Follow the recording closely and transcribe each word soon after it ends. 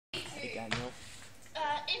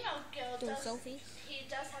Doing selfies? He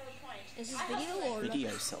does have a point. Is this video or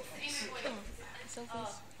Video selfies. Oh,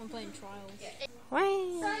 selfies. I'm playing trials.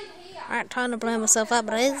 Alright, time to blow myself up,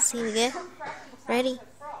 Blaze. Here we go. Ready?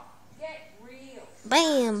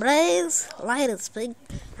 Bam, Blaze. Light at speed.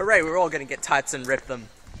 Hooray, we're all gonna get tights and rip them.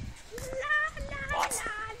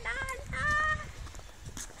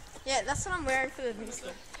 Yeah, that's what I'm wearing for the new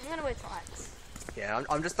skin. I'm gonna wear tights. Yeah,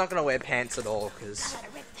 I'm just not gonna wear pants at all because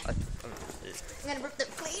I'm gonna rip them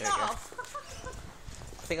clean off.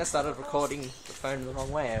 I think I started recording the phone the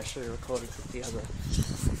wrong way. I should have recorded with the other.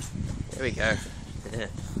 There we go. Yeah,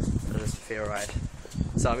 that doesn't feel right.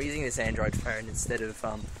 So I'm using this Android phone instead of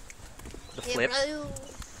the Flip.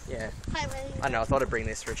 Yeah. Hi, Ray. I know. I thought I'd bring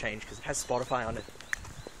this for a change because it has Spotify on it.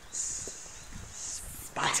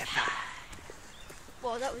 Spotify.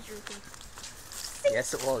 Well, that was really cool.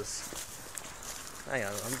 Yes, it was. Hang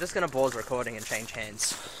on, I'm just gonna pause recording and change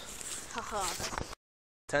hands. Haha.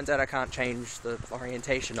 Turns out I can't change the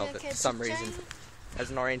orientation of it for some reason. Has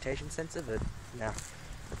an orientation sensor, but no,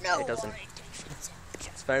 it doesn't.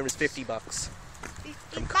 This phone was $50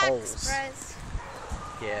 from Kohl's.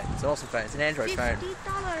 Yeah, it's an awesome phone. It's an Android phone.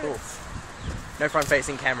 Cool. No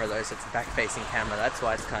front-facing camera though, so it's a back-facing camera. That's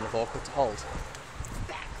why it's kind of awkward to hold.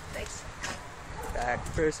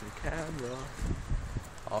 Back-facing camera.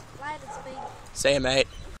 Oh. See ya, mate.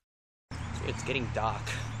 It's getting dark.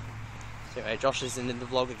 So anyway, Josh is in the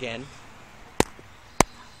vlog again.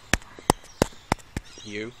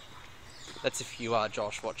 You. That's if you are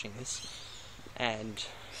Josh watching this. And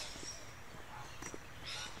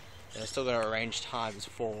I still got to arrange times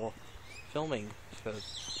for filming for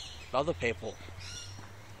other people.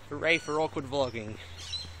 Hooray for awkward vlogging.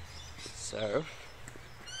 So,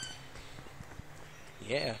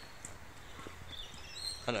 yeah.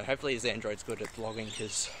 I don't know, hopefully his Android's good at vlogging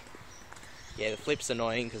because, yeah, the Flip's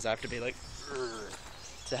annoying because I have to be like,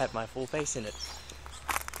 to have my full face in it.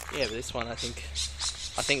 Yeah, but this one I think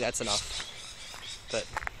that's enough. But,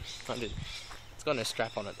 it's got no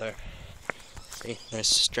strap on it though. See, no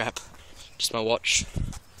strap, just my watch.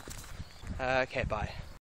 Okay, bye.